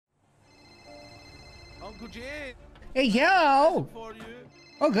Uncle Jay. Hey, yo. For you.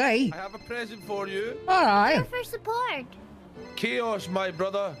 Okay. I have a present for you. All right. Here for support. Chaos, my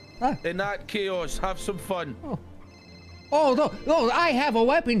brother. Huh? In that chaos, have some fun. Oh, I have a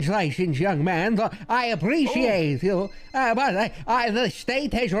weapons license, young man. I appreciate you. But the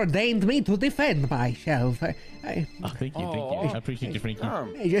state has ordained me to defend myself. Thank you. I appreciate you, Frankie. I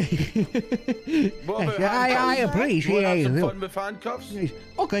appreciate have some you. fun with handcuffs?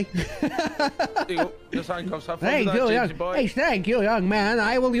 Okay. There you go. Just handcuffs. Have fun with that, Jamesy boy. Hey, thank you, young man.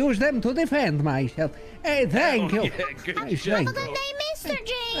 I will use them to defend myself. Hey, thank you. Yeah, good Yes, job. thank Good you. day, Mr.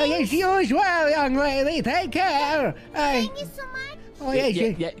 James. Yes, you as well, young lady. Take care. Thank you so much. Oh, yes,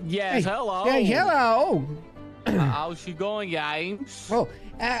 Yes, hello. Yes, hello. How's she going, James? Oh,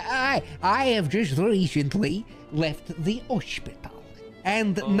 I have just recently left the hospital.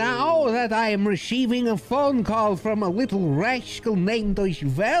 And now that I am receiving a phone call from a little rascal named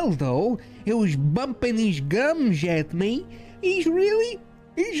Osvaldo, who's bumping his gums at me, he's really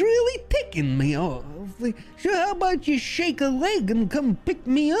ticking me off. So how about you shake a leg and come pick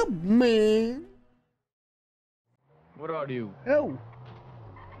me up, man? What are you? Oh.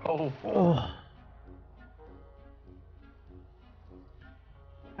 Oh.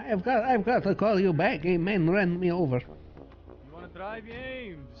 I've got to call you back. A man ran me over. You wanna drive,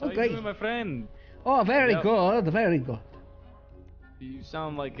 James? Okay. How you doing, my friend? Oh, very Yep. good, very good. You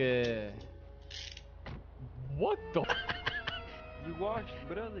sound like a... What the... You washed,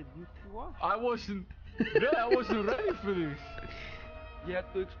 brother. You washed. I wasn't ready for this. You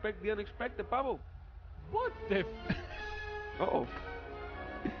have to expect the unexpected, Pablo. What the... Uh-oh.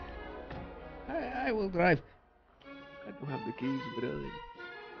 I will drive. I don't have the keys, brother.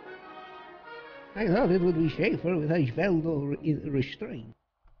 I thought it would be safer with Osvaldo restrained.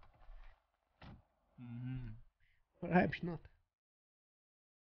 Perhaps not.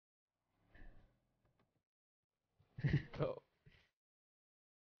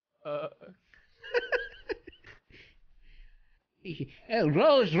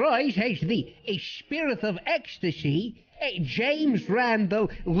 Rolls Royce has the spirit of ecstasy. James Randal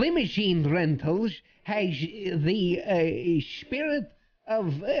Limousine Rentals has the spirit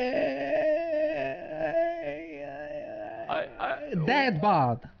of dad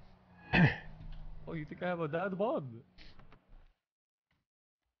bod. Oh, you think I have a dad bod?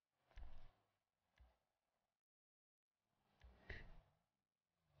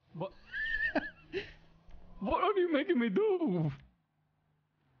 What? What are you making me do?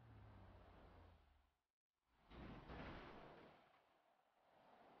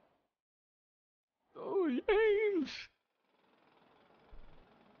 Oh, James!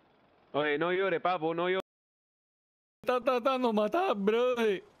 Oye, no llore, Papo, no llore. Está tratando de matar,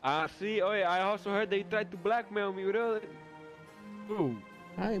 brother. Ah, sí, oye, I also heard they tried to blackmail me, brother. Who?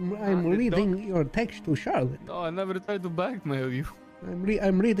 I'm reading your text to Charlotte. No, I never tried to blackmail you.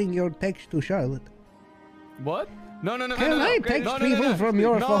 I'm reading your text to Charlotte. What? No. Can I text people from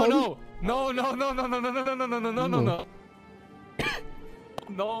your phone? No.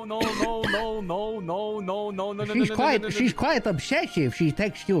 She's quite obsessive. She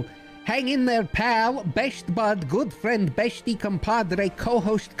texts you, hang in there, pal, best bud, good friend, bestie, compadre,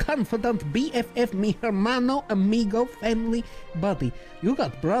 co-host, confidant, BFF, mi hermano, amigo, family, buddy. You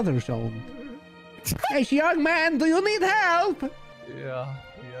got brothers on. Hey, young man, do you need help? Yeah,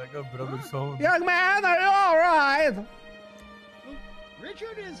 I got brothers on. Young man, are you alright?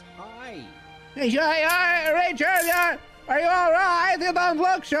 Richard is high. Hey, Richard, are you alright? You don't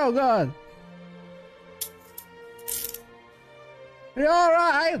look so good. Are you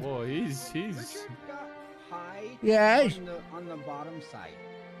alright? Boy, he's... Richard got high. Yes. On the bottom side.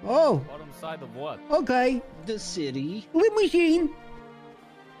 Oh. Bottom side of what? Okay. The city. Limousine.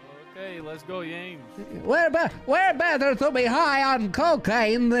 Okay, let's go, James. We're better to be high on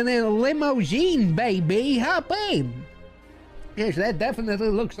cocaine than in a limousine, baby. Hop in. Yes, that definitely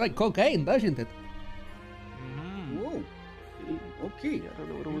looks like cocaine, doesn't it? Whoa. Okay. I don't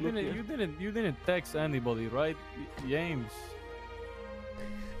know what we're looking at. You didn't text anybody, right, James?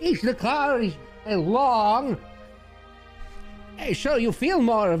 If the car is long, so you feel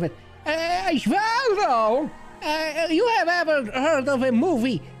more of it. Osvaldo, you have ever heard of a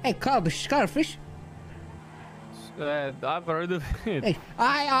movie called Scarface? I've heard of it.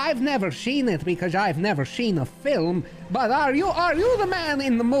 I've never seen it because I've never seen a film. But are you the man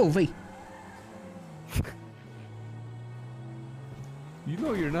in the movie? You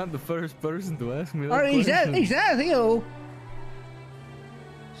know you're not the first person to ask me that Or is question. that you?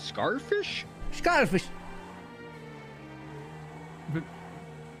 Scarfish? Scarface. But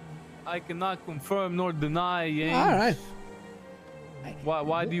I cannot confirm nor deny, James. All right.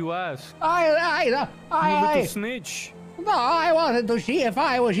 Why do you ask? I You little snitch. No, I wanted to see if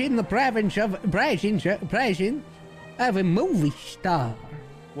I was in the presence of a movie star.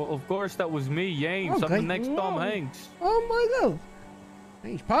 Well, of course that was me, James. I'm the next Tom Hanks. Oh my God.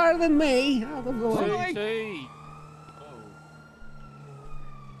 He's part than me. Out of the way. Say.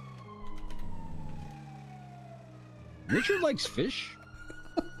 Richard likes fish.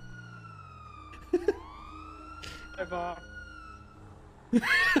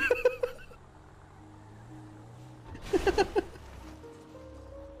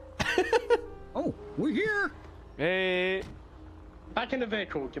 Oh, we're here. Hey. Back in the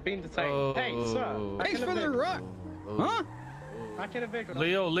vehicle. You're being detained. Hey, sir. Thanks for the ride. Huh? Back in the vehicle.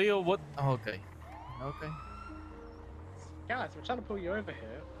 Leo, what? Oh, okay. Guys, we're trying to pull you over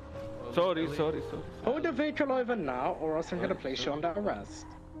here. Sorry. Pull the vehicle over now, or else I'm gonna place you under arrest.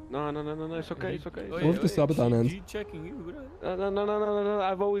 No, it's okay. Move the stop it on end. G checking you, right? No.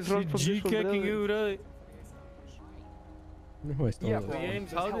 I've always run from G this one, checking brother. you, right? No, I still So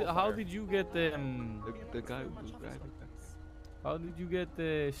James, how did you get The guy who was driving. how did you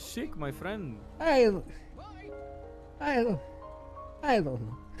get sick, my friend? I don't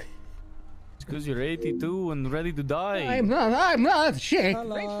know. It's because you're 82 and ready to die. I'm not shit.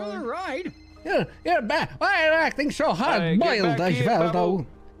 Thanks for the ride. You're back. Why are you acting so Hey, hard-boiled, get back here, Osvaldo? Babu.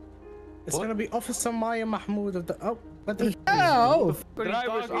 It's gonna be Officer Maya Mahmoud of the. Oh, what the? Oh,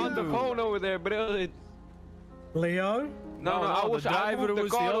 Driver's on the phone over there, brother. Leo? No, I the driver moved the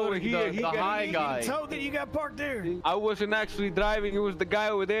was car the over other, here. the high guy. that you got parked there. I wasn't actually driving. It was the guy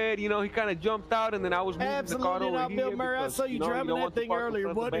over there. You know, he kind of jumped out, and then I was moving the car over here. Bill Murray. I saw you driving don't that want to thing park in earlier.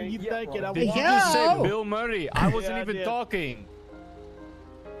 front of What the are you bank. thinking? I Did you Yeah. just say Yo. Bill Murray? I wasn't I even did. talking.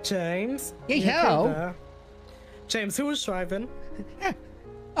 James? Yeah, you okay hello. there? James, who was driving?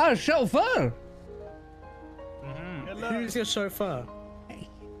 our chauffeur. Who's your chauffeur?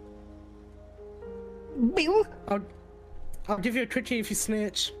 Bill. I'll give you a quickie if you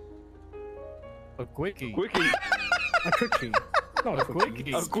snitch. A quickie. Quickie. A quickie. Not a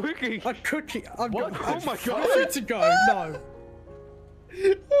quickie. A quickie. A quickie. What? Oh my You're God. free to go. No.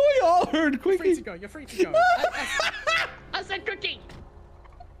 We all heard You're free quickie. to go. You're free to go. I said quickie.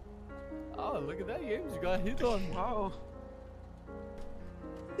 Oh, look at that, James. You got hit on. Wow.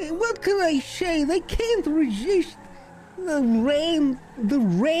 What can I say? They can't resist the rand.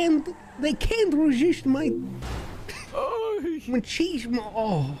 They can't resist my Oh, machismo.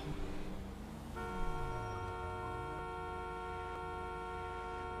 Oh.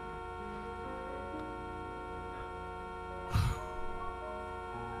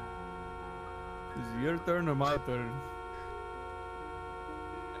 is it your turn or my turn?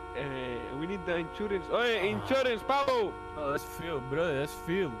 We need the insurance. Oh, yeah, insurance, Pablo. Oh, that's Phil, brother. That's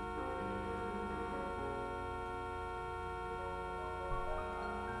Phil.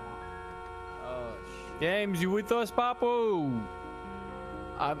 Oh, James, you with us, Papo?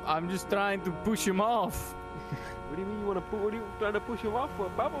 I'm just trying to push him off. What do you mean you want to put? What are you trying to push him off for,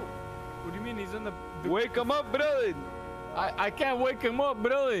 Pablo? What do you mean he's on the? Wake him up, brother. I can't wake him up,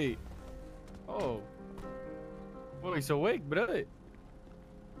 brother. Oh. Oh, he's awake, brother.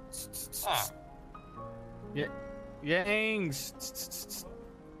 Yeah. Yangs.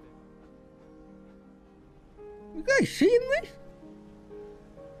 You guys seeing this?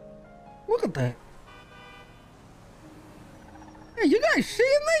 Look at that. Hey, you guys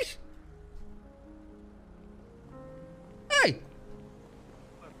seeing this? Hey,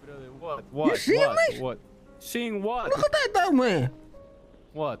 Brother, what? You seeing this? What? Seeing what? look at that down there.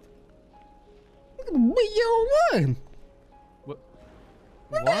 What? Look at the big yellow line. What?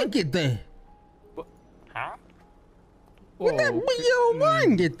 Where'd that get there? Where'd that Oh, big yellow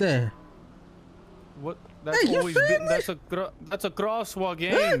line get there? what? That's Hey, you always seeing been. That's a crosswalk,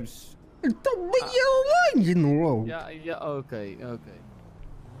 James. There's two big yellow lines in the road. Yeah. Okay.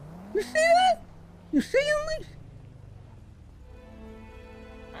 You see that? You seeing this?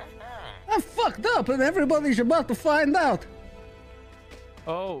 I fucked up and everybody's about to find out.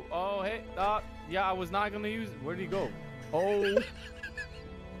 Oh, hey, yeah, I was not gonna use it. Where'd he go? Oh,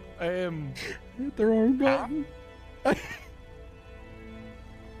 Hit the wrong button.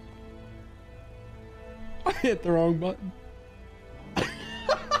 I hit the wrong button.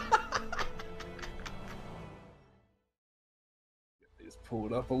 Just pull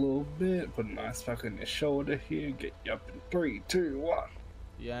it up a little bit, put a nice back on your shoulder here, get you up in 3, 2, 1.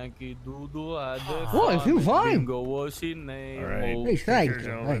 Yankee Doodle had the Oh, I feel fine. Bingo was his name. All right. Oh, Hey, thank care, you.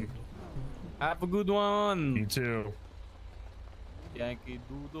 gentlemen. have a good one. You too. Yankee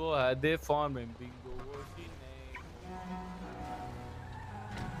Doodle had the farm and Bingo was his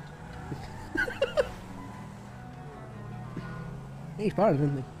name. Please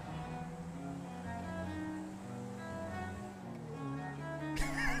pardon me.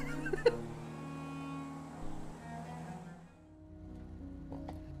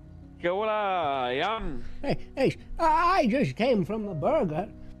 Que hola, Yam. Hey, I just came from the burger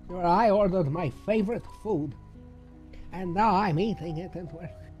where I ordered my favorite food. And now I'm eating it and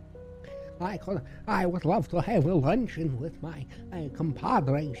I would love to have a luncheon with my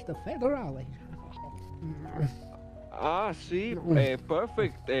compadres, the federales. Ah, sí,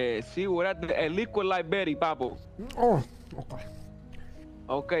 perfect. Sí, we're at the liquid library, Pablo. Oh, okay.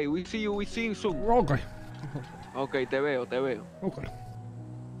 Okay, we see you soon. Okay. Okay, te veo. Okay.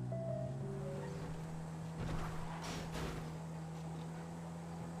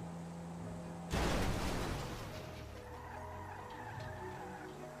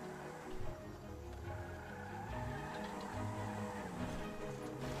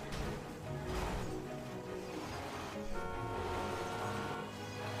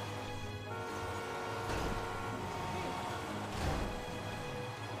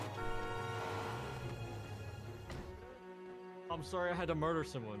 I'm sorry I had to murder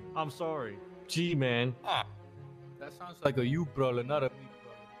someone. I'm sorry. Gee, man. That sounds like a you problem, not a me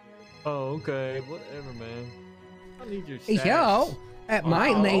problem. Oh, okay. Whatever, man. I need your Hey, stats. hello.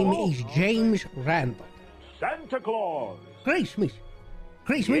 My name is James Randal. Santa Claus. Christmas.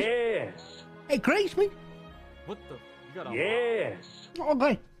 Yes. Hey, Christmas. What the? You got a Yes.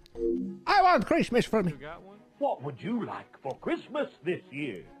 Okay. I want Christmas for me. You got one? What would you like for Christmas this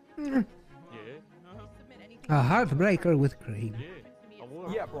year? Yeah. A heartbreaker with cream. Yeah. I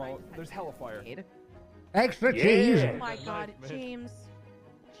will. Yeah, bro. There's hella fire. Extra cheese. Yes. Oh my god, James.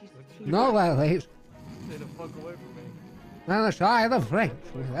 No lilies. Stay the fuck away from me. And a side of French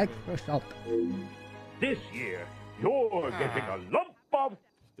with extra salt. This year, you're getting a lump of...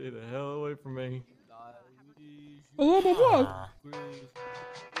 Stay the hell away from me. A lump of what?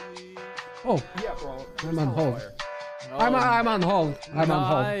 Oh, Yeah, bro. I'm on hold. I'm on hold. I'm on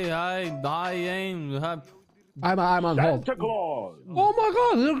hold. I aim. I'm on hold. Santa Claus. Oh my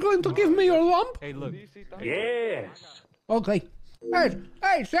god, you're going to give me your lump? Hey, look. Yes. Okay.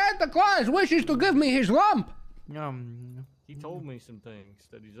 Hey, Santa Claus wishes to give me his lump. He told me some things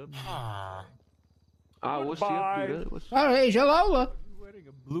that he's up to. What's he up to? What's... Hey, hello. Wearing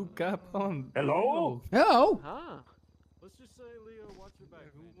a blue cap on. Hello? Hello. Let's just say, Leo, watch your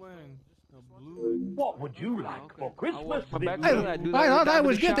back. Who's wearing a blue? What would you like for Christmas My this back year? I thought I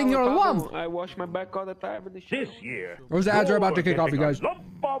was getting your lump. I wash my back all the time in the shower. This year, Those ads are about to kick off, you getting a guys. lump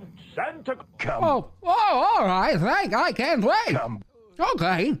of Santa... Come. Oh, all right. I can't wait. Come.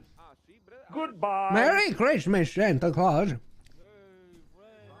 Okay. Goodbye. Merry Christmas, Santa Claus. Your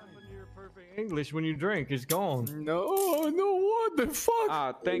perfect English when you drink is gone. No, what the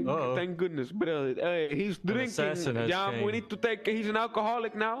fuck? Thank goodness, brother. Hey, he's drinking. assassin has Yeah, we changed. need to take. He's an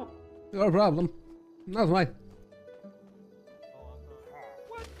alcoholic now. Your problem. Not mine.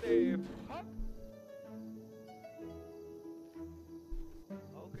 What the fuck?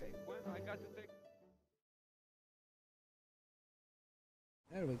 Okay, well, I got to take.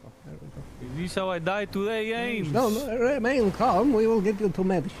 There we go. Is this how I die today, Ames? No, remain calm. We will get you to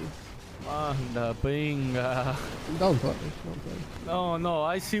medicine. Anda, pinga. Don't worry. No,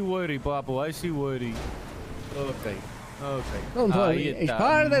 I see worry, Papo. I see worry. Okay. Don't worry.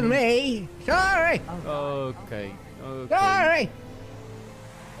 Pardon me. Sorry. Okay. Sorry.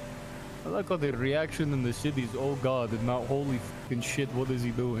 I like how the reaction in the city is, oh god, and not holy fucking shit, what is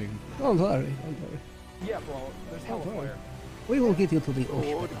he doing? Don't worry. Yeah, bro. There's hella fire. We will get you to the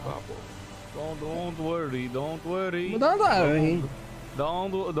hospital. Don't worry. Don't worry. Don't worry.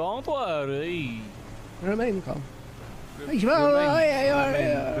 Remain calm. Remain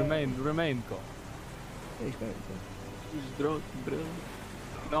calm. He's drunk, bro.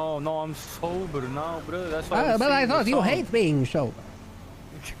 No, I'm sober now, bro. That's why. But I thought you hate being sober.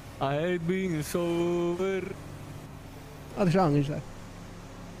 I hate being sober. What song is that?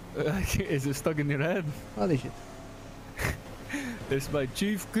 Is it stuck in your head? What is it? It's by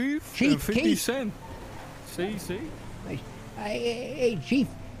Chief Keef Chief and 50 Keef? Cent. See? Nice. Hey, Chief.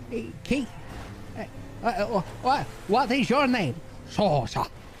 Hey, Keith. What is your name? Sosa.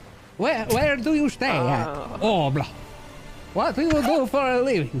 Where do you stay at? Oh, blah. What do you do for a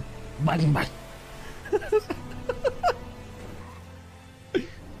living? Bang, bang.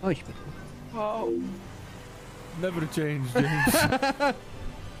 Oh. Never change, James. Where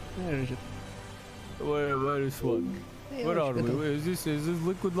is it? Where is what? Where are we? Is this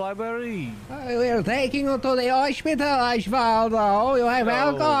liquid library? We are taking you to the hospital, Osvaldo. You have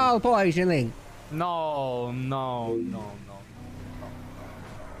alcohol poisoning. No.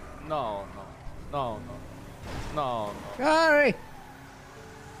 Sorry.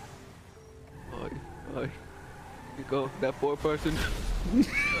 Oh, you go, that poor person.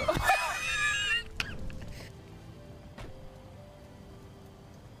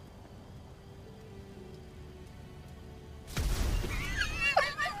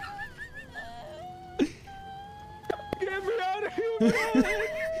 Get me out of here, man.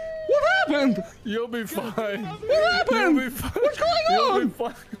 What happened? You'll be fine. What happened? You'll be fine. What's going You'll be on?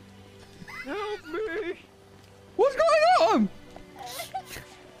 fine. Help me. What's going on?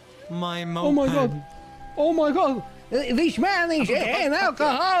 My moped. Oh my god. Oh my god. This man is an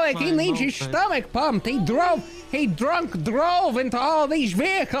alcoholic. He needs his stomach pumped. He drunk drove into all these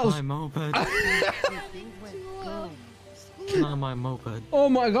vehicles. My moped. Not my moped. Oh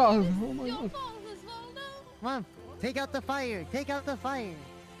my god. Oh my god. Come on, take out the fire. Take out the fire.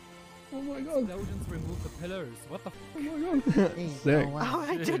 Oh my god. Explosions remove the pillars. What the f? Oh my god. Sick. Oh,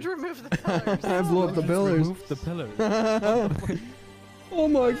 I did remove the pillars. I blew up the pillars. Remove the pillars. Oh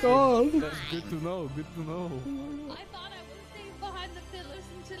my god. That's good to know. Good to know. I thought I would stay behind the pillars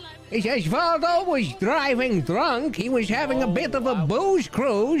until I He says Valdo was driving drunk. He was having a bit of a booze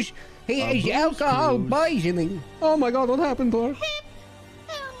cruise. He is alcohol poisoning. Oh my god, what happened to her?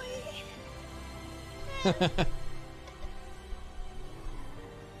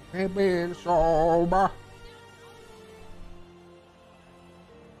 I've been sober.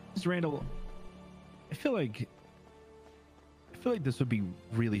 Mr. Randall, I feel like this would be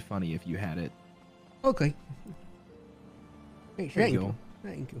really funny if you had it. Okay. Hey, thank you.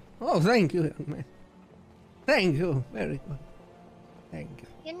 Thank you. Oh, thank you, young man. Thank you. Very good. Thank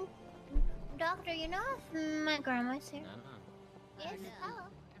you. Doctor, you know if my grandma's here? Yes. Oh.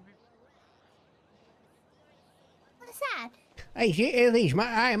 What's that? Hey, she is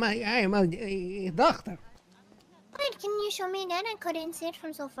I am a doctor. Wait, can you show me again? I couldn't see it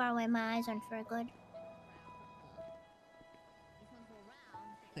from so far away. My eyes aren't very good.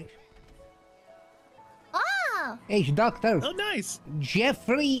 Oh! Hey, Doctor. Oh, nice.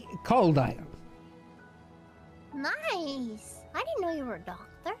 Jeffrey Coldire. Nice. I didn't know you were a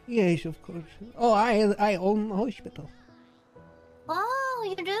doctor. Yes, of course. Oh, I own a hospital. Oh,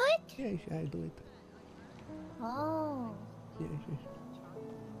 you do it? Yes, I do it. Oh. Yes, yes.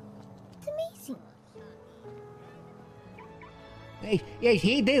 It's amazing. Yes,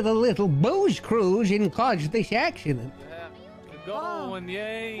 he did a little booze cruise and caused this accident. Going,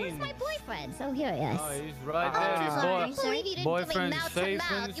 yay. Where's my boyfriend? So here he is. Oh, he's right there. His boyfriend's safe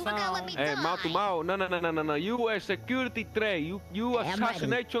and sound. Hey, mouth to mouth. No. You a security tray. You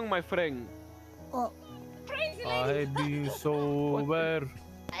assassination, my friend. Oh. I been sober.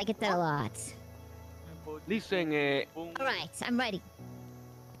 I get that a lot. Listen, Alright, I'm ready.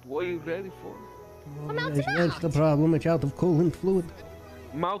 what are you ready for? That's the problem. It's out of coolant fluid.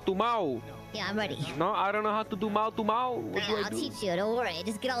 Mouth to mouth. Yeah, I'm ready. No, I don't know how to do mouth to mouth. What do I I'll do? teach you. Don't worry.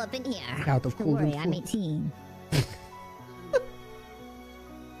 Just get all up in here. Out of Don't worry, coolant I'm fluid. 18.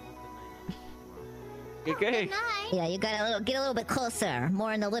 Okay. Yeah, you gotta get a little bit closer.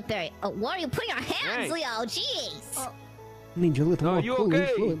 More in the lip area. Oh, why are you putting your hands, Hey. Leo? Jeez. Needs a little No, more you coolant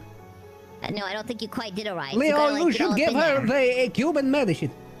okay? fluid. No, I don't think you quite did it right. Leo, gotta, you get all should up give in her there. the Cuban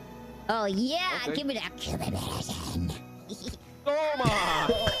medicine. Oh, yeah. Okay. Give me that Cuban medicine. Toma.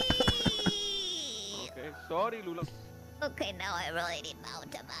 Okay, sorry, Lula. Okay, now I really need mouth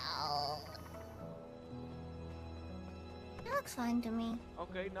to mouth. That looks fine to me.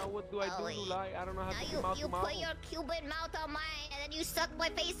 Okay, now what do I do, Lula? I don't know how Now to do mouth you to mouth. put your Cuban mouth on mine, and then you suck my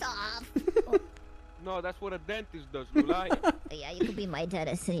face off. No, that's what a dentist does, Lula. Yeah, you could be my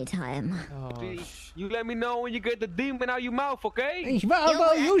dentist anytime. See, you let me know when you get the demon out your mouth, okay?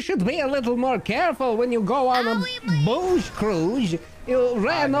 Isvaldo, you should be a little more careful when you go on a booze cruise. You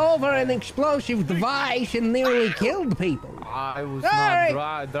ran over an explosive device and nearly killed people. I was Sorry.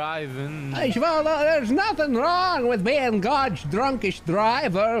 not driving. Isvaldo, there's nothing wrong with being God's drunkest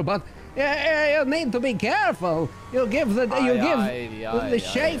driver, but you need to be careful. You give the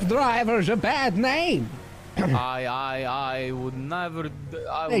safe drivers a bad name. I would never.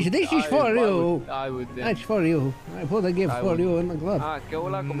 This is for you. I would. That's for you. I put a gift for you in the glove. Ah, que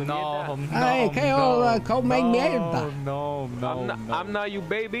hola, come No, Ay, que hola, come mierda. No. I'm not you,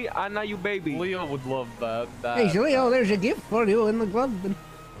 baby. I'm not you, baby. Leo would love that. Hey, Leo, there's a gift for you in the glove.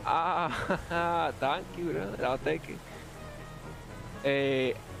 Ah, thank you, brother. I'll take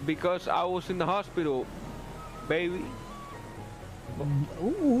it. Because I was in the hospital, baby.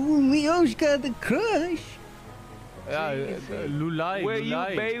 Ooh, Leo's got a crush. Lulai. Where you,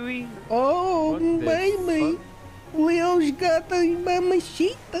 baby? Oh, What the baby. Leo's got a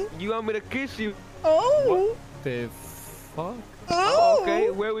mamacita. You want me to kiss you? Oh. The fuck? Oh. Okay,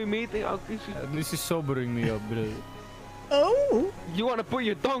 where we meeting? I'll kiss you. This is sobering me up, bro. Oh. You want to put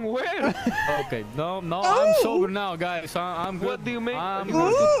your tongue where? Okay, no, I'm sober now, guys. I'm good. What do you mean? I'm You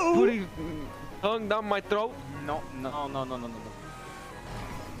want good. to put his tongue down my throat? No.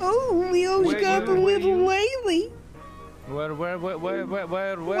 Oh, Leo's got a little lady. Where Where are we are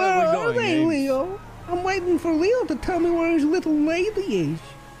going? they, Ames? Leo? I'm waiting for Leo to tell me where his little lady is.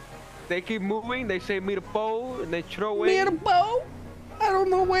 They keep moving. They say meet a pole and they throw away. Meet a pole? I don't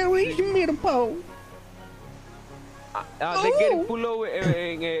know where is meet a pole. They get it pull over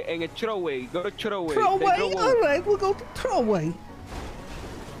and a throwaway. Go to throwaway. Throwaway? Alright, we'll go to throwaway.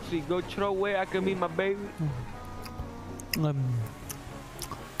 See, go throwaway. I can meet my baby. Sing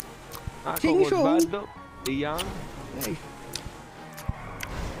song. Osvaldo, Ian.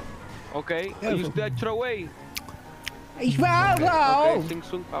 Okay, you still throwaway. Osvaldo! Okay, sing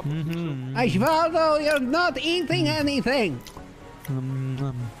song, Papa. Sing song. Osvaldo, you're not eating anything.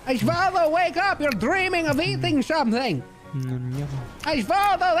 Osvaldo, wake up! You're dreaming of eating something.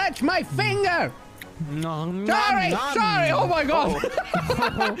 Osvaldo, that's my finger. Sorry. Oh my god.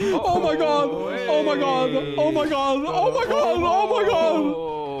 Oh my god. Oh my god. Oh my god. Oh my god. Oh my god.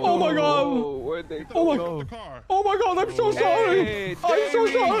 Oh my god. Where'd they Oh my go? god. Oh my god, I'm so sorry. Hey, I'm so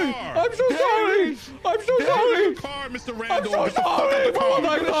sorry. I'm so sorry. I'm so sorry. Car, Mr. I'm Randall. so sorry. Oh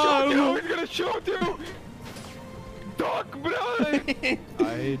my god. He's gonna shoot you. Duck, brother.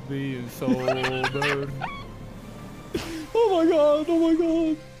 I hate being sober. Oh my god. Oh my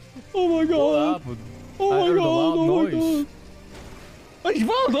god. Oh my What god. happened? Oh I my heard a god. loud Oh my noise. god.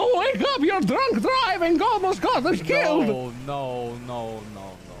 Osvaldo, wake up! You're drunk driving! Almost got us killed! No.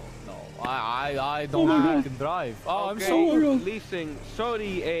 I Oh don't my think I God. can drive. Oh, I'm Okay, sorry. listen,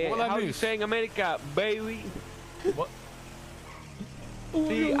 sorry, What I how you miss? saying America, baby? What? Oh my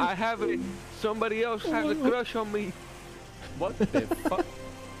See, God. I have it. Somebody else has a crush on me. What the fuck?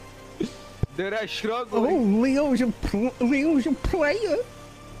 That I Oh, struggling. Leo's a player!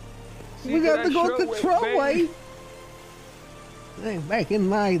 See, We got that to I go to struggle, throwaway! baby. Hey, back in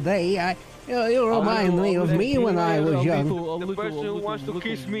my day, you remind me of me when I was young. The person who wants to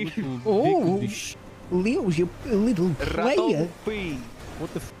kiss me. Oh, Leo's a little player.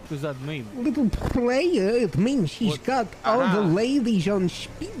 What the f does that mean? Little player, it means she's What? got all the ladies on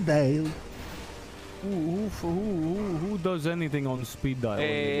speed dial. Who does anything on speed dial?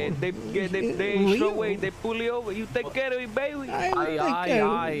 anymore? They throw away, they pull you over. You take care of it, baby.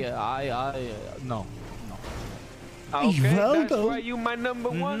 No. Okay, that's Osvaldo. why you my number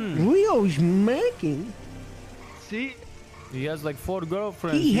one. Leo's macking. See? He has like 4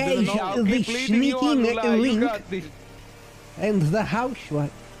 girlfriends. He didn't has know? I'll the keep leading you on, sneaking Lula. You link got this. and the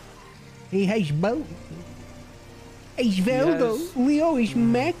housewife. He has both. Osvaldo, Yes. Leo is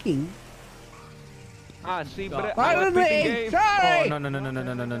macking. Ah, see, but Pardon me, sorry! Oh,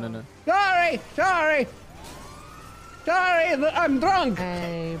 no. Sorry! I'm drunk!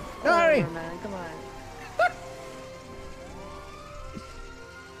 Hey, Sorry! man, come on.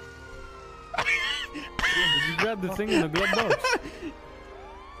 Did you grab the thing in the glove box?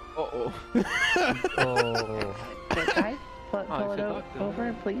 Uh-oh. Oh. Okay, pull Oh, it it's a doctor.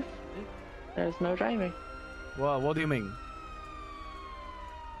 over, please. There's no driving. Well, what do you mean?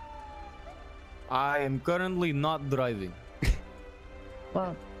 I am currently not driving.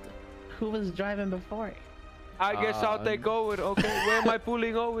 Well, who was driving before? I guess I'll take over. Okay, where am I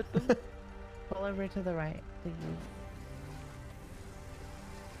pulling over to? Pull over to the right, please.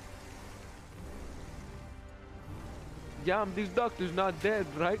 Jam, this doctor's not dead,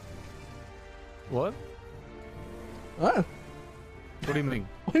 right? What? Huh? What do you mean?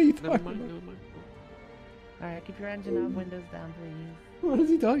 What are you Never talking mind, about? never mind. Alright, keep your engine off, windows down, please. What is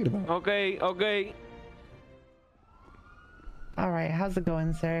he talking about? Okay. Alright, how's it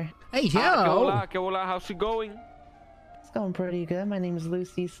going, sir? Hey, Que hello! hola, how's it going? It's going pretty good. My name is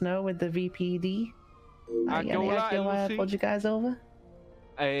Lucy Snow with the VPD. Que Any hola, idea why I Lucy. pulled you guys over?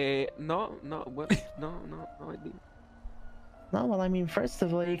 No, what? No, I didn't. No, well, I mean, first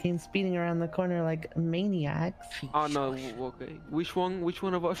of all, you came speeding around the corner like maniacs. Oh no, okay. Which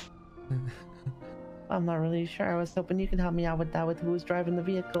one of us? I'm not really sure. I was hoping you could help me out with that, with who was driving the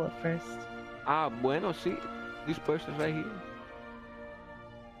vehicle at first. Ah, bueno, see, this person's right here.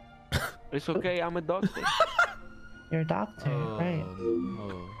 It's okay, I'm a doctor. You're a doctor, right?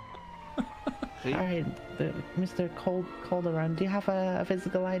 See? Alright, Mr. Calderon, do you have a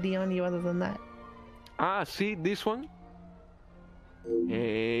physical ID on you other than that? Ah, see this one?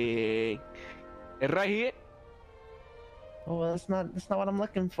 Hey, right here. Oh, well, that's not what I'm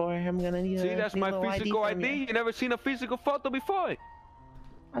looking for. I'm gonna need See, a that's need a my little physical from ID. you. You never seen a physical photo before?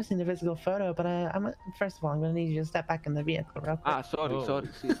 I've seen the physical photo, but first of all, I'm gonna need you to step back in the vehicle real quick. Ah, sorry.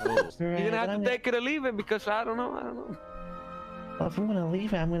 See. You're Right, gonna but have I'm to take it or leave it because I don't know. Well, if I'm gonna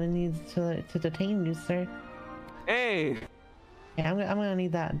leave it, I'm gonna need to detain you, sir. Hey. Yeah, I'm gonna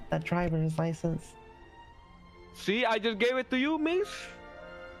need that driver's license. See, I just gave it to you, miss.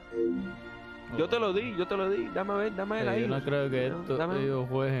 Yo te lo di. Dame a ver, dame ahí. Yo no creo que ellos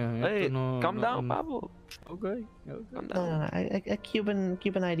jueguen. Hey, no, calm down, Pablo. Okay. No. A Cuban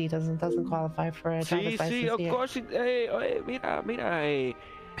ID doesn't qualify for a driver's license. Sí, of course. Hey, mira.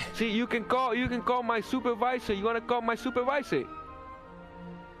 See, you can call my supervisor. You wanna call my supervisor?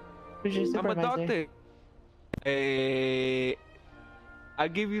 Who's your supervisor? I'm a doctor. I'll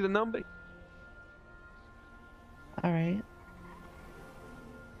give you the number. All right.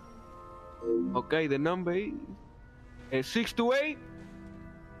 Okay, the number is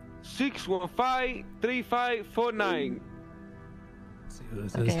 628-615-3549.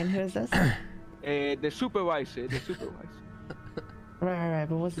 Okay, and who is this? The supervisor. Right,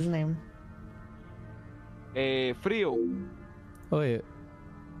 but what's his name? Frío. Oye.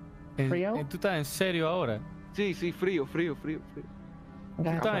 ¿Frío? ¿Tú estás en serio ahora? Sí, Frío.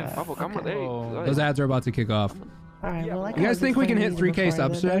 Papo, cálmate. Those ads are about to kick off. Alright, well, You guys think we can hit 3K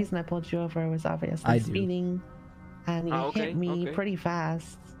subs The today? reason I pulled you over was obviously I do. speeding, and you hit me pretty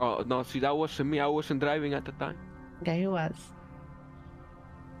fast. Oh, no, see, that wasn't me. I wasn't driving at the time. Okay, who was?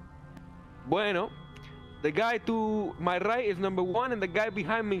 Bueno, the guy to my right is number 1, and the guy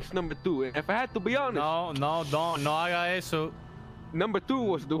behind me is number 2. And if I had to be honest... No haga eso. Number 2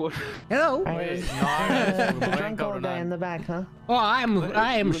 was the one. Hello. The drunk old guy in the back, huh? Oh, I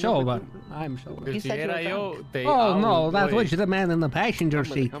am sure, but I'm sure. You said you were drunk. Oh no, that was the man in the passenger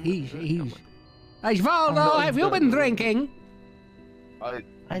seat. He's. Osvaldo, have you been drinking?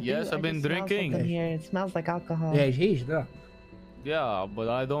 Yes, I've been drinking. Here. It smells like alcohol. Yes, he's drunk. Yeah, but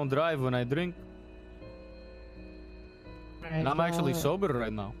I don't drive when I drink. Right, And I'm actually sober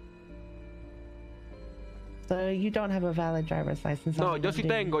right now. So you don't have a valid driver's license? No, yo sí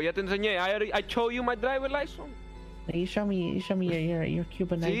tengo. Ya te enseñé. I showed you my driver's license. You show me your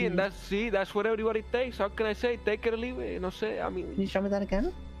Cuban ID. And that's what everybody takes. How can I say? Take it or leave it. No sé. I mean. Can you show me that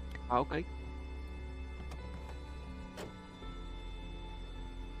again? Okay.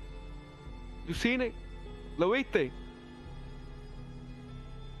 You seen it? Lo viste?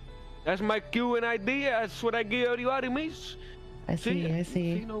 That's my Cuban ID. That's what I give everybody, miss. I see.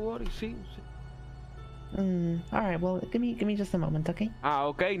 See, no worries. See. All right. Well, give me just a moment, okay?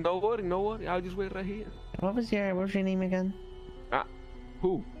 Okay. No worry. I'll just wait right here. What was your name again?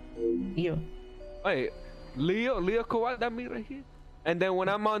 Who? You. Hey, Leo Kowal, that's me right here. And then when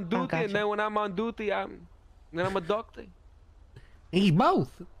I'm on duty, gotcha. then I'm a doctor. He's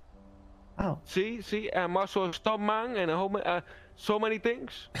both. Oh. See, I'm also a stuntman and so many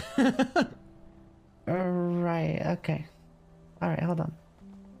things. Right. Okay. All right. Hold on.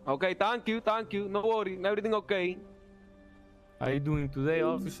 Okay, thank you. No worry, everything okay. How you doing today,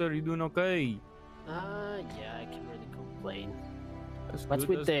 officer? You doing okay? Yeah, I can't really complain. That's What's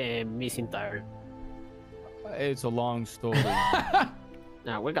good, with the missing tire? It's a long story.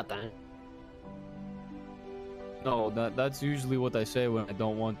 Nah, we got that. No, that's usually what I say when I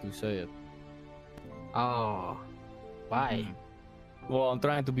don't want to say it. Oh, why? Well, I'm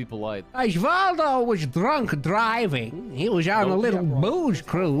trying to be polite. Osvaldo was drunk driving. He was on a little booze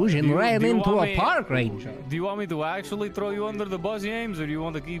cruise and ran into a park ranger. Do you want me to actually throw you under the bus, James, or do you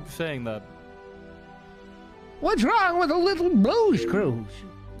want to keep saying that? What's wrong with a little booze cruise?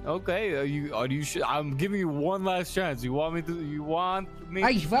 Okay, are you I'm giving you one last chance. You want me to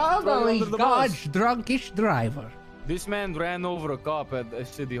Osvaldo is God's drunkest driver. This man ran over a cop at a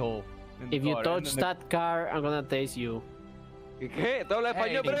city hall. If you touch that car, I'm gonna tase you. ¿Qué? ¿Tú hablas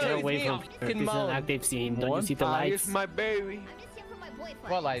español, bro? Get away from here. This is an active scene. Don't you see the lights? Here's my baby.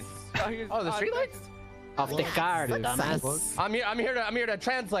 What lights? Oh, the street lights? Of the car, dumbass. I'm here to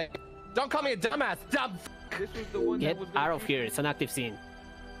translate. Don't call me a dumbass. Dumb. This was the one Get out of here. It's an active scene.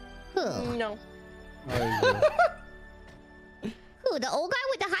 No. Who, the old guy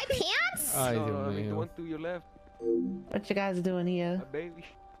with the high pants? The one to your left. What you guys doing here? My baby.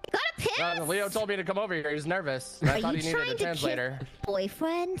 Got a pants? Leo told me to come over here. He's nervous. I thought he needed a translator.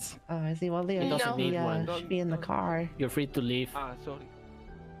 Boyfriend? Oh, I see. Well, Leo should be in the car. You're free to leave. Sorry.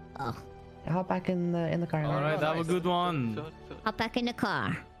 Oh. Hop back in the car. All right, have a good one. Hop back in the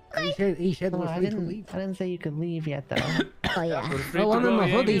car. He said we're I free to leave. didn't say you could leave yet, though. Oh, yeah. No one in the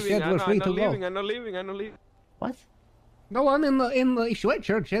hoodie said we're free to go. I'm not leaving. What? No one in the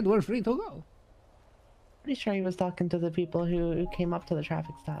sweatshirt said we're free to go. Pretty sure he was talking to the people who came up to the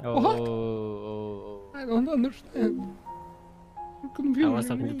traffic stop. What? I don't understand. You're confusing I was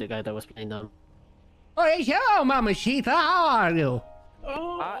talking to the guy that was playing down. Oh, yes, hello, Mamacita. How are you?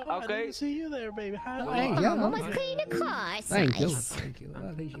 Oh, I okay. didn't see you there, baby. Hi. Mama's cleaning the car. It's Thank you. nice. Thank you.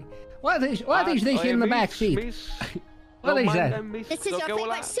 What is this in the back seat? What is that? This is your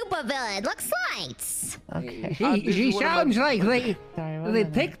favorite supervillain. Looks nice. Okay. She sounds like the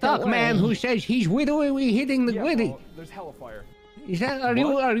TikTok man who says he's widowing hitting the Gwitty. Well, there's hellfire. Is that are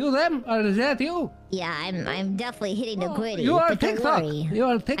you them or is that you? Yeah, I'm definitely hitting the Gwitty. You are but don't TikTok. worry. You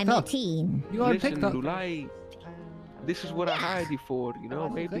are TikTok. I'm 18. You are Listen, TikTok. Lulai, this is what I hired you for, you know,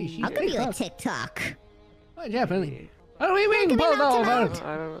 maybe. I'll give you a TikTok. What's happening? Are we being pulled over?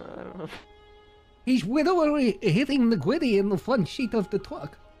 I don't know. He's widowing hitting the Gwitty in the front seat of the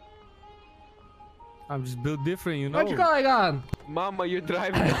truck. I'm just built different, you know. What's going on? Mama, you're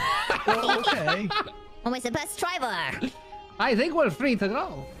driving. Okay. Mama's the best driver. I think we're free to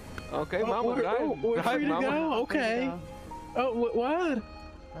go. Okay, Mama, drive. We're Drive, free to Mama. go. Okay. Oh, what?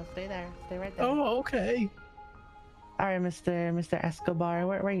 No, stay there. Stay right there. Oh, okay. All right, Mr. Escobar.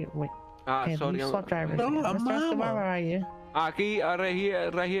 Where are you? Wait. Okay, Sorry. you swap drivers. No, Mr. I'm Escobar, Mama. where are you? Aquí, right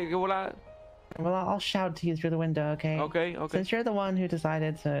here, que volar. Well, I'll shout to you through the window, okay? Okay. Since you're the one who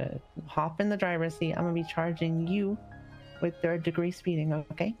decided to hop in the driver's seat, I'm gonna be charging you with third-degree speeding,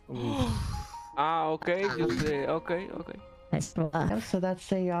 okay? Okay. Just okay. That's Yep, so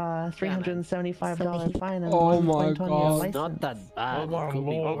that's a $375 fine and Oh my 1 point on your God. license. Not that bad.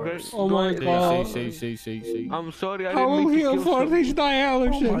 Okay. Oh my God. See. I'm sorry, I How will didn't he mean to kill afford someone. his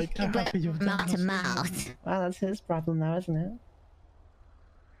dialysis? Oh my God. You've done mouth to this. mouth. Well, that's his problem now, isn't it?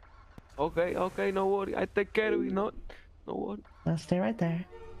 Okay, no worry. I take care of you, no worry. Now stay right there.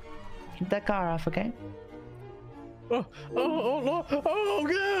 Keep that car off, okay? Oh, no. Oh,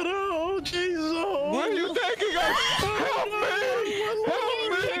 God. Oh, Jesus. Oh, Where are you taking us?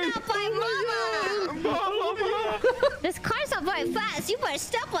 Kidnapped by Mama. This car's not very fast. You better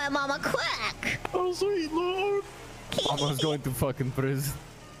step on it, Mama, quick. Oh, sweet Lord. Mama's going to fucking prison.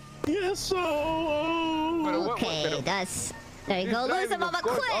 Yes, oh. Okay, that's... There you go, lose him, Mama,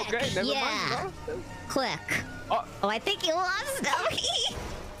 quick! Okay, never yeah, mind. quick. Oh, I think you lost him.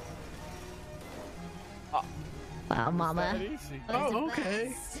 Well, Mama. Oh,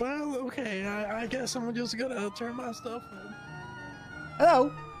 okay. Well, okay. I guess I'm just gonna turn my stuff in.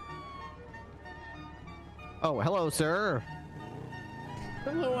 Hello. Oh, hello, sir.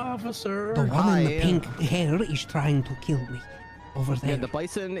 Hello, officer. The one in the pink hair is trying to kill me. Over there. Yeah, the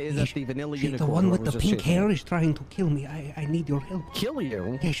bison is at the vanilla See, unicorn. the one with where the we're just pink chasing hair it. is trying to kill me. I need your help. Kill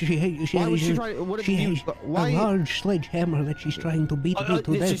you? Yeah, she Why was she has trying? What did she you? has Why? a large sledgehammer that she's trying to beat me to death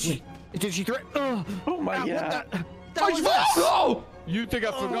with. Did she threaten? Oh my God. Oh! You think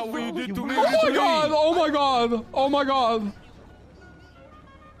I forgot what you did to me? Oh my God! Oh my God! Oh my God!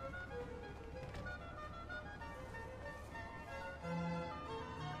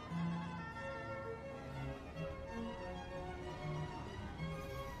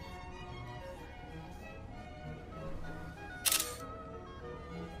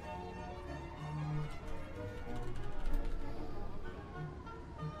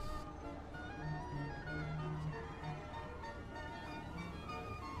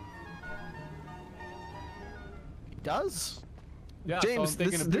 Does? Yeah, so I'm James,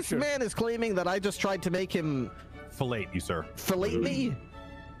 taking a this picture. man is claiming that I just tried to make him fillet you, sir. fillet me.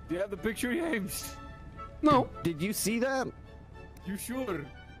 Do you have the picture, James? No. Did you see that? You sure?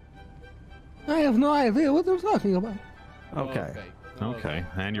 I have no idea what they're talking about. Okay. Okay,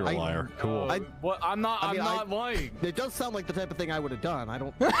 and you're a liar. Cool. What? I'm not. I'm mean, not lying. It does sound like the type of thing I would have done. I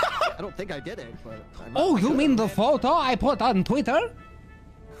don't think I did it, but. Oh, you mean the photo I put on Twitter?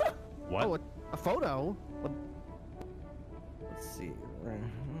 What? Oh, a photo? Let's see.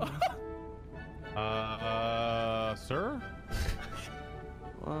 Sir?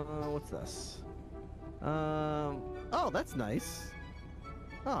 What's this? Oh, that's nice.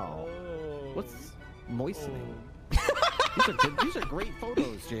 Oh, what's moistening? These are great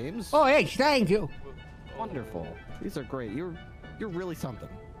photos, James. Oh, hey, thank you. Wonderful. These are great. You're really something.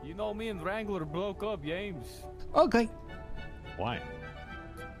 You know, me and Wrangler broke up, James. Okay. Why?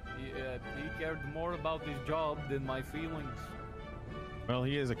 He cared more about his job than my feelings. Well,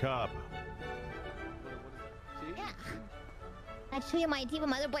 he is a cop. Yeah. I'd show you my ID, but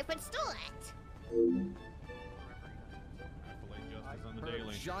my other boyfriend stole it.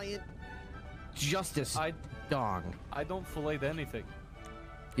 Giant justice dong. I don't fillet anything.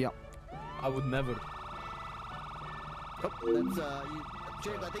 Yep. I would never. Oh, that's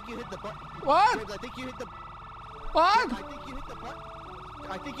James, I think you hit the button. What? James, I think you hit the. What? I think you hit the button.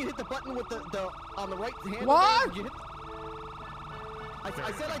 I think you hit the button with the on the right hand. What? You hit...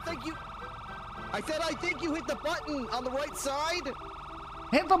 I said I think you. I said I think you hit the button on the right side.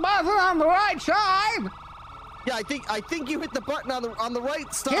 Hit the button on the right side. Yeah, I think you hit the button on the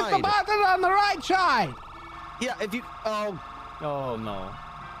right side. Hit the button on the right side. Yeah, if you. Oh. Oh no.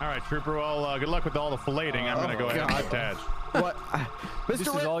 All right, Trooper. Well, good luck with all the filleting. I'm gonna go ahead and attach. What? This is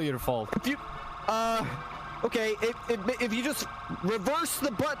all your fault. If you, okay, if you just reverse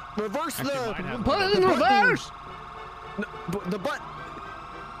the Put it in reverse. The butt.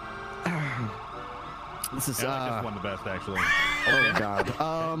 This is I just won the best, actually. Oh God.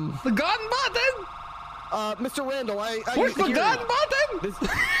 The gun button. Mr. Randall, Where's the gun button?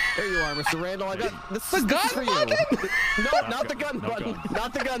 There you are, Mr. Randall. I got this. The gun for button? You. No, not the gun button.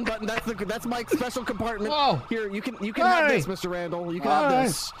 Not the gun button. That's my special compartment. Oh. Here, you can have this, Mr. Randall. You can have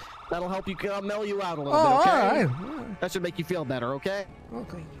this. That'll help you mellow you out a little bit, okay? All right. That should make you feel better, okay?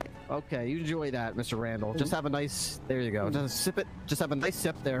 Okay. Okay, you enjoy that, Mr. Randall. Just have a nice. There you go. Just sip it. Just have a nice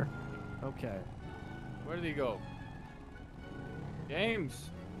sip there. Okay. Where did he go? James.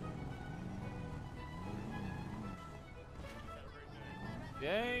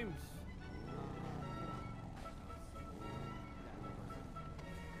 James.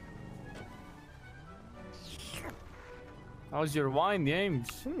 How's your wine, James?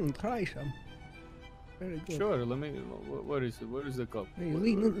 Try some. Very good. Sure. Let me. What is it? Where is the cup? Hey,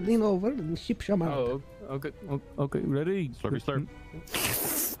 lean over and sip some out. Oh, okay. Okay. Ready? Slurpy slurp.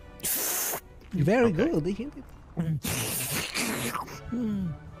 Very good, isn't it?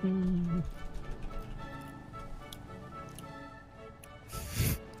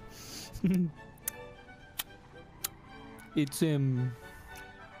 It's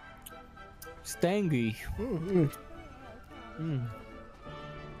stangy.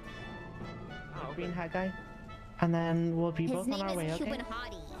 Green hat guy, and then we'll be His both on name our is way. Okay. Cuban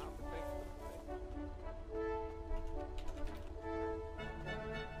Hottie.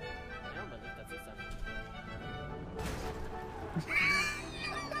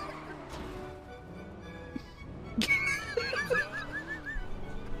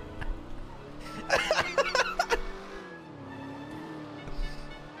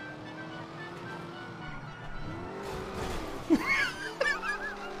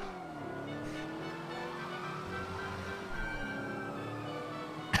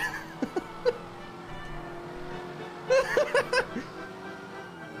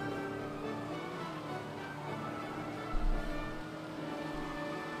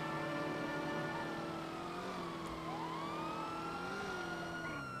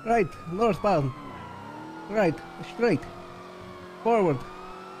 Right, northbound. Right, straight. Forward.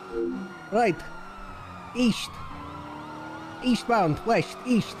 Right. East. Eastbound. West,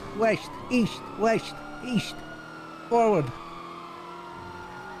 east, west, east, west, east. Forward.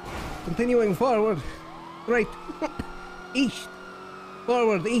 Continuing forward. Straight. East.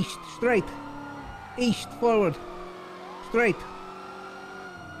 Forward, east, straight. East, forward. Straight.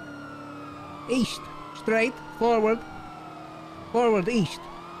 East, straight, forward. Forward, east.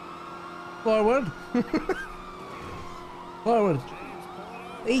 Forward. Forward.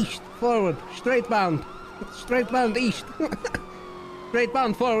 East, forward. Straight bound. Straight bound, east. Straight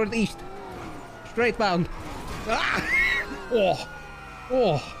bound, forward, east. Straight bound. Ah! Oh.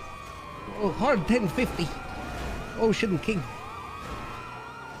 Oh. Oh, hard 1050. Ocean King.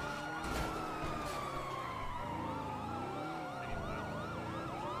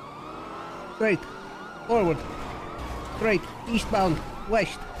 Straight. Forward. Straight. Eastbound.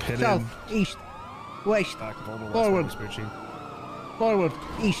 West. Hit South. in. East. West. Back of all the Forward. West Spoochie. Forward.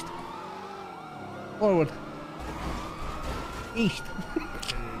 East. Forward. East.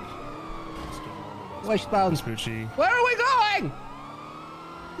 Westbound. Spoochie. Where are we going?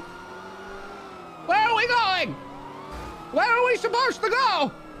 Where are we going? Where are we supposed to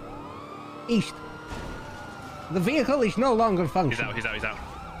go? East. The vehicle is no longer functioning. He's out.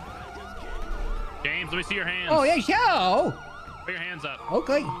 James, let me see your hands. Oh, yes, yo. Put your hands up.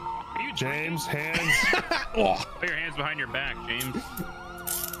 Okay. Are you James, hands. Oh. Put your hands behind your back, James.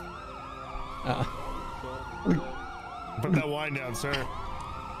 Put that wine down, sir.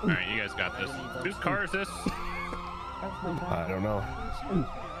 All right, you guys got this. Whose car is this? I don't know.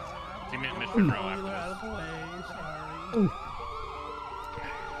 See me at Mission Row after this.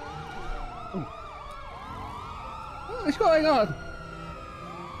 What's going on?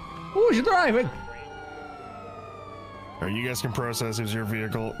 Who's driving? Or you guys can process it was your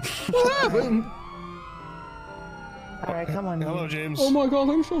vehicle. What happened? All right, come on. Hello, James. Oh my god,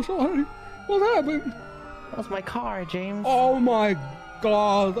 I'm so sorry. What happened? That was my car, James. Oh my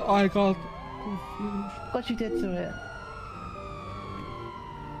god, I got confused. What you did to it?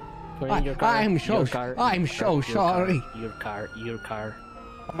 I'm so sorry. Your car.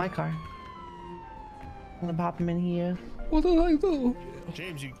 My car. gonna pop him in here. What did I do?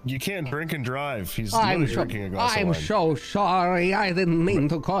 James, you can't drink and drive. He's I'm literally drinking a glass of wine. so sorry. I didn't mean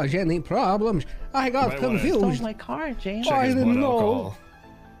to cause any problems. I got confused. Stole my car, James. I didn't know. Alcohol.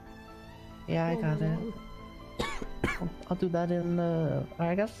 Yeah, I got it. I'll do that in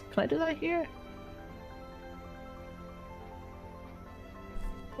I guess, can I do that here?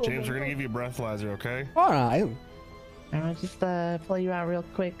 James, we're gonna give you a breathalyzer, okay? Alright. I'll just pull you out real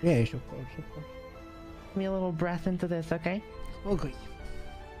quick. Yes, of course, of course. Give me a little breath into this, okay? Okay.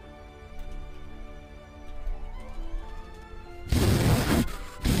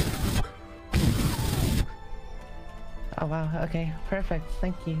 Oh wow, okay, perfect,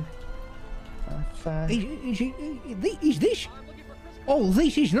 thank you. Is this? Oh,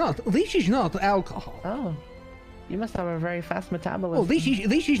 this is not alcohol. Oh, you must have a very fast metabolism. Oh, this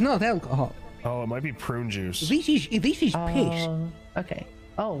is not alcohol. Oh, it might be prune juice. This is piss. Okay.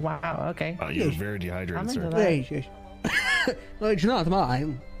 Oh wow, okay. You're very dehydrated, I'm sir. into that. Yes. No, it's not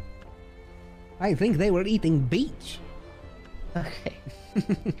mine. I think they were eating beets. Okay.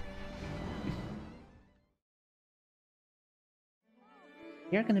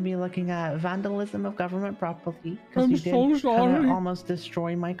 You're going to be looking at vandalism of government property because you did kinda almost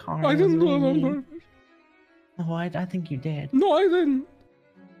destroy my car. I didn't do it on purpose. Oh, I think you did. No, I didn't.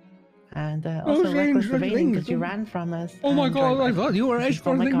 And also reckless evading because you ran from us. Oh my god, I thought you were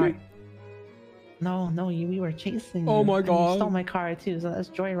escorting me. No, we were chasing you. Oh my god. You stole my car too, so that's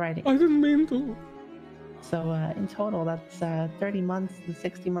joyriding. I didn't mean to. So in total, that's 30 months and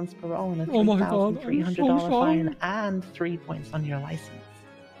 60 months parole and a I'm $3,300 so fine and 3 points on your license.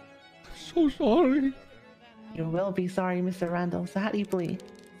 So sorry. You will be sorry, Mr. Randall. So how do you plead?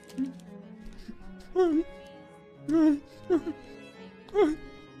 I'm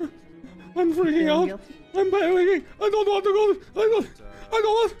freaking out. Guilty? I'm panicking. I don't want to go.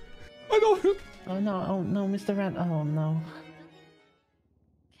 I don't. Oh no, Mr. Randall. Oh no.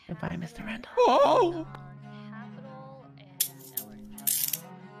 Goodbye, Mr. Randall. Oh.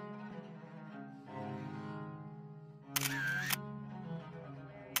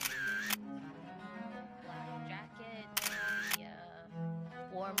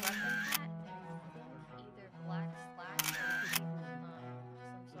 Warm weapon hat, either black slacks or some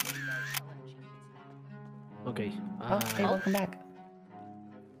sort of dark colored jeans. Okay. Hey, welcome back.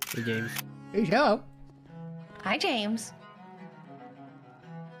 Hey, James. Hey, hello. Hi, James.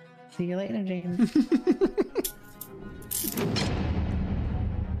 See you later, James.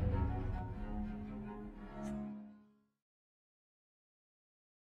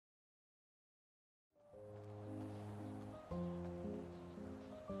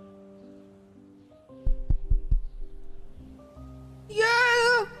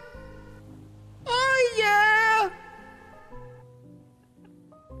 Yeah. Oh yeah.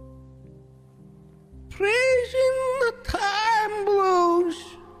 Praising the time blues.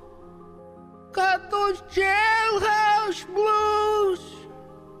 Got those jailhouse blues.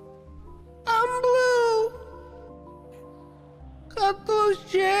 I'm blue. Got those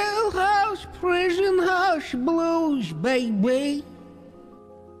jailhouse prison house blues, baby.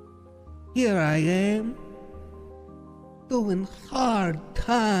 Here I am. Doing hard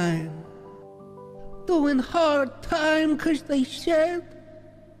time. Doing hard time 'cause they said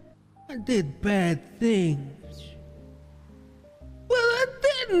I did bad things. Well, I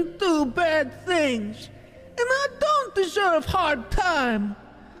didn't do bad things, and I don't deserve hard time.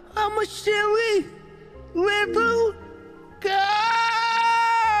 I'm a silly little guy.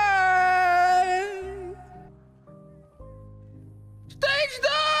 Stage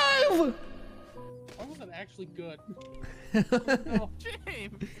dive! That wasn't actually good. Oh,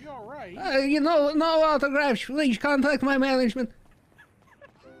 James, you alright? No autographs. Please contact my management.